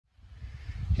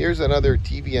Here's another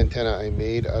TV antenna I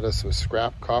made out of some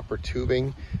scrap copper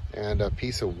tubing and a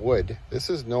piece of wood. This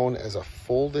is known as a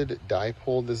folded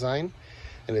dipole design,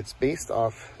 and it's based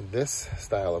off this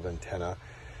style of antenna,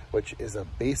 which is a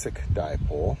basic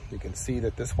dipole. You can see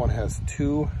that this one has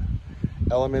two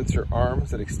elements or arms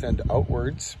that extend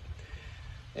outwards,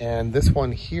 and this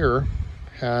one here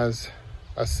has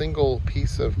a single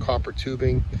piece of copper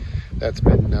tubing that's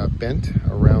been bent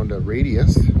around a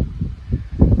radius.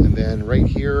 And then right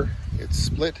here, it's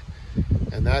split,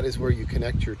 and that is where you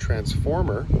connect your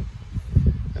transformer.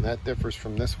 And that differs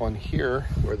from this one here,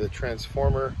 where the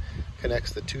transformer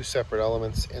connects the two separate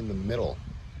elements in the middle.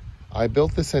 I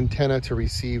built this antenna to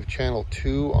receive channel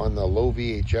 2 on the low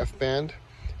VHF band,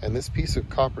 and this piece of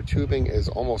copper tubing is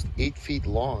almost 8 feet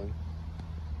long.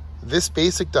 This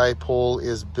basic dipole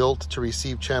is built to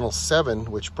receive channel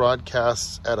 7, which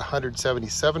broadcasts at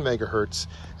 177 megahertz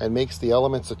and makes the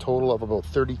elements a total of about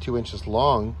 32 inches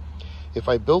long. If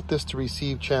I built this to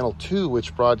receive channel 2,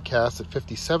 which broadcasts at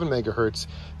 57 megahertz,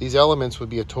 these elements would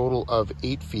be a total of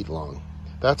 8 feet long.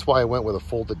 That's why I went with a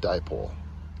folded dipole.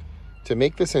 To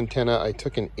make this antenna, I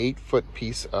took an 8-foot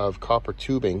piece of copper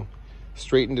tubing,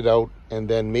 straightened it out, and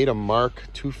then made a mark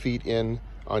 2 feet in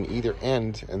on either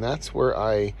end, and that's where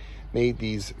I made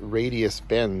these radius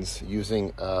bends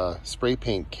using a spray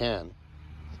paint can.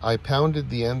 I pounded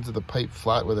the ends of the pipe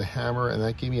flat with a hammer, and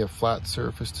that gave me a flat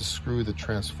surface to screw the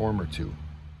transformer to.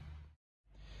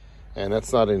 And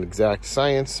that's not an exact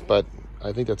science, but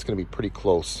I think that's going to be pretty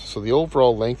close. So the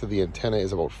overall length of the antenna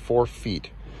is about 4 feet,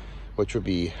 which would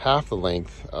be half the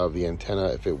length of the antenna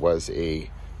if it was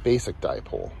a basic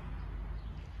dipole.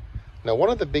 Now,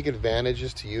 one of the big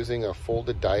advantages to using a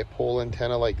folded dipole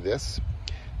antenna like this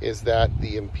is that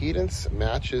the impedance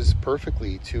matches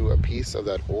perfectly to a piece of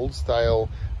that old style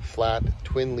flat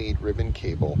twin lead ribbon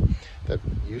cable that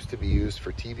used to be used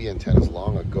for TV antennas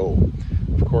long ago.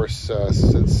 Of course,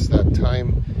 since that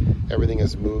time, everything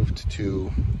has moved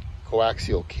to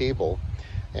coaxial cable,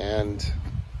 and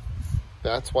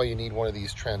that's why you need one of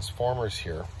these transformers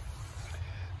here.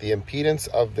 The impedance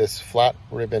of this flat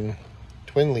ribbon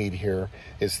twin lead here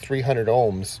is 300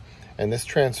 ohms, and this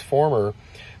transformer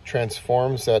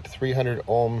transforms that 300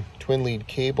 ohm twin lead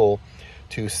cable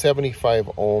to 75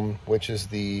 ohm, which is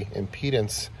the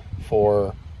impedance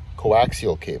for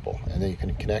coaxial cable, and then you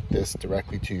can connect this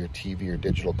directly to your TV or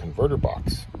digital converter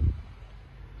box.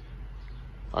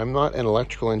 I'm not an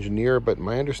electrical engineer, but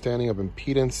my understanding of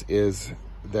impedance is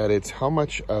that it's how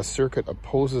much a circuit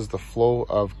opposes the flow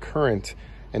of current.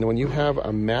 And when you have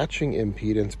a matching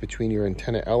impedance between your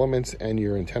antenna elements and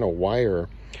your antenna wire,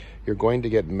 you're going to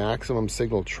get maximum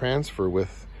signal transfer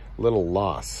with little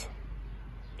loss.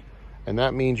 And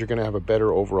that means you're going to have a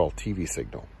better overall TV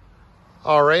signal.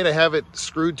 All right, I have it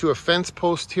screwed to a fence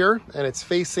post here, and it's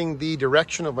facing the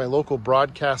direction of my local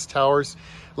broadcast towers.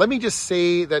 Let me just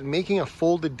say that making a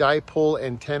folded dipole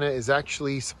antenna is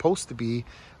actually supposed to be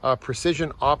a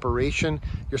precision operation.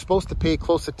 You're supposed to pay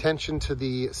close attention to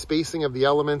the spacing of the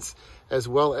elements as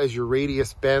well as your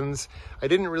radius bends. I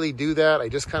didn't really do that. I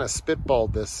just kind of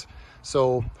spitballed this.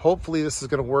 So hopefully this is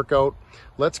going to work out.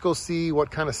 Let's go see what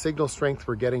kind of signal strength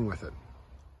we're getting with it.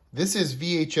 This is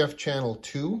VHF channel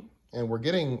 2, and we're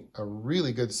getting a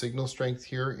really good signal strength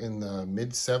here in the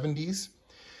mid 70s.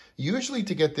 Usually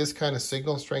to get this kind of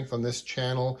signal strength on this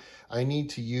channel, I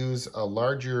need to use a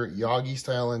larger Yagi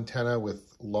style antenna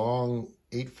with long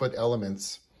 8-foot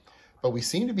elements. But we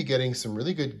seem to be getting some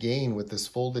really good gain with this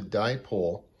folded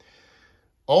dipole.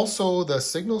 Also, the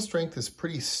signal strength is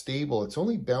pretty stable. It's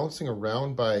only bouncing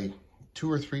around by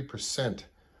 2 or 3%.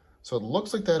 So it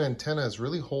looks like that antenna is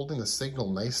really holding the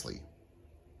signal nicely.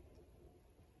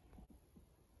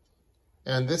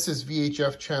 And this is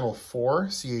VHF channel 4,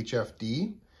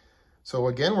 CHFD. So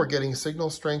again, we're getting signal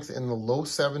strength in the low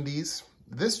 70s.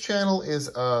 This channel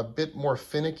is a bit more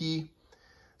finicky.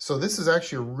 So this is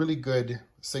actually a really good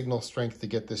signal strength to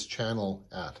get this channel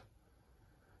at.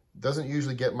 It doesn't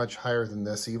usually get much higher than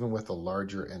this, even with a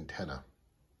larger antenna.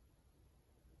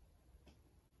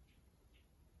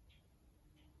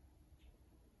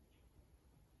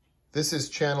 This is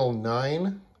channel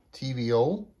 9,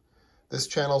 TVO. This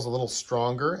channel is a little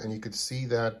stronger, and you could see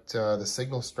that the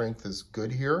signal strength is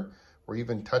good here. We're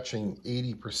even touching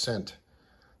 80%.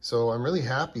 So I'm really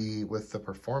happy with the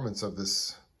performance of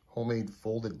this homemade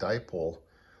folded dipole.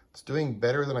 It's doing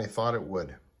better than I thought it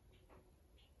would.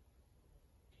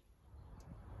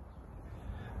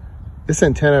 This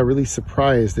antenna really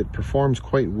surprised. It performs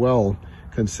quite well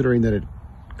considering that it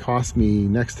cost me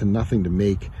next to nothing to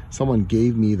make. Someone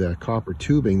gave me the copper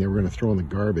tubing they were going to throw in the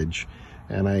garbage,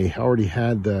 and I already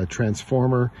had the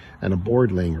transformer and a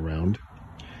board laying around.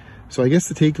 So I guess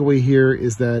the takeaway here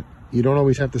is that you don't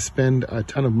always have to spend a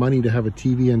ton of money to have a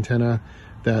TV antenna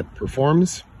that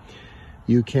performs.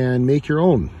 You can make your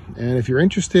own. And if you're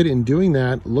interested in doing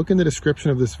that, look in the description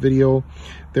of this video.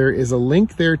 There is a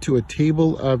link there to a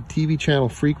table of TV channel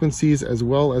frequencies, as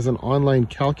well as an online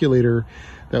calculator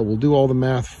that will do all the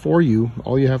math for you.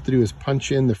 All you have to do is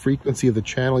punch in the frequency of the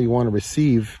channel you want to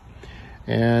receive,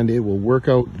 and it will work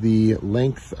out the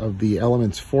length of the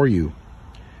elements for you.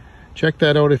 Check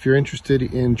that out if you're interested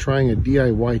in trying a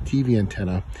DIY TV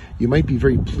antenna. You might be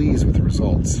very pleased with the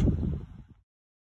results.